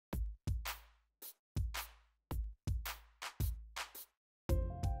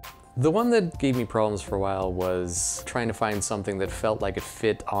The one that gave me problems for a while was trying to find something that felt like it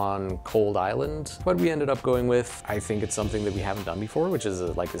fit on Cold Island. What we ended up going with, I think it's something that we haven't done before, which is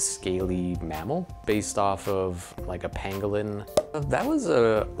like a scaly mammal based off of like a pangolin. That was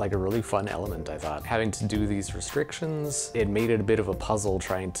like a really fun element, I thought. Having to do these restrictions, it made it a bit of a puzzle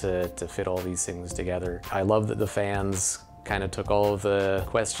trying to fit all these things together. I love that the fans kind of took all of the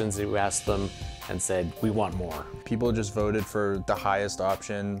questions that we asked them and said, we want more. People just voted for the highest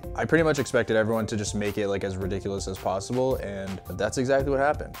option. I pretty much expected everyone to just make it like as ridiculous as possible, and that's exactly what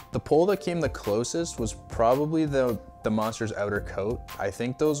happened. The poll that came the closest was probably the monster's outer coat. I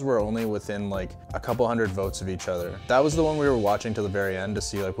think those were only within like a couple hundred votes of each other. That was the one we were watching to the very end to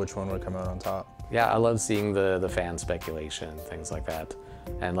see like which one would come out on top. Yeah, I love seeing the fan speculation, things like that.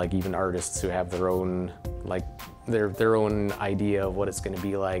 And like even artists who have their own like their own idea of what it's going to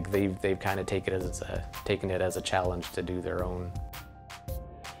be like, they've kind of taken it as a challenge to do their own.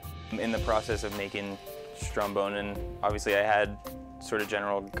 In the process of making Strombonin, obviously I had sort of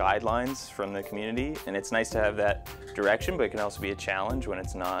general guidelines from the community, and it's nice to have that direction, but it can also be a challenge when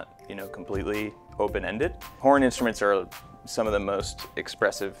it's not, you know, completely open-ended. Horn instruments are some of the most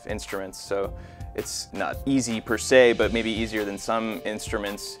expressive instruments, so it's not easy per se, but maybe easier than some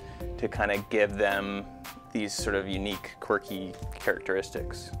instruments to kind of give them these sort of unique, quirky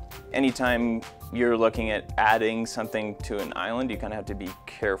characteristics. Anytime you're looking at adding something to an island, you kind of have to be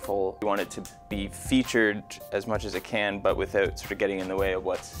careful. You want it to be featured as much as it can, but without sort of getting in the way of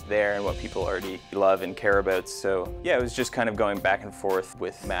what's there and what people already love and care about. So yeah, it was just kind of going back and forth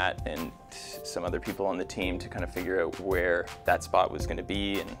with Matt and some other people on the team to kind of figure out where that spot was going to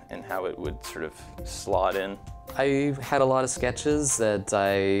be and how it would sort of slot in. I had a lot of sketches that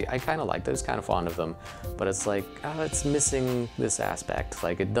I kind of liked. I was kind of fond of them, but it's like, it's missing this aspect.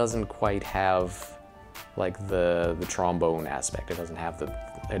 Like it doesn't quite have like the trombone aspect. It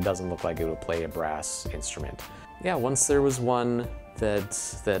doesn't look like it would play a brass instrument. Yeah, once there was one that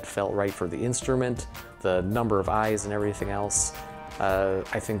felt right for the instrument, the number of eyes and everything else,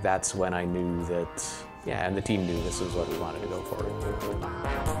 I think that's when I knew that, yeah, and the team knew this was what we wanted to go for.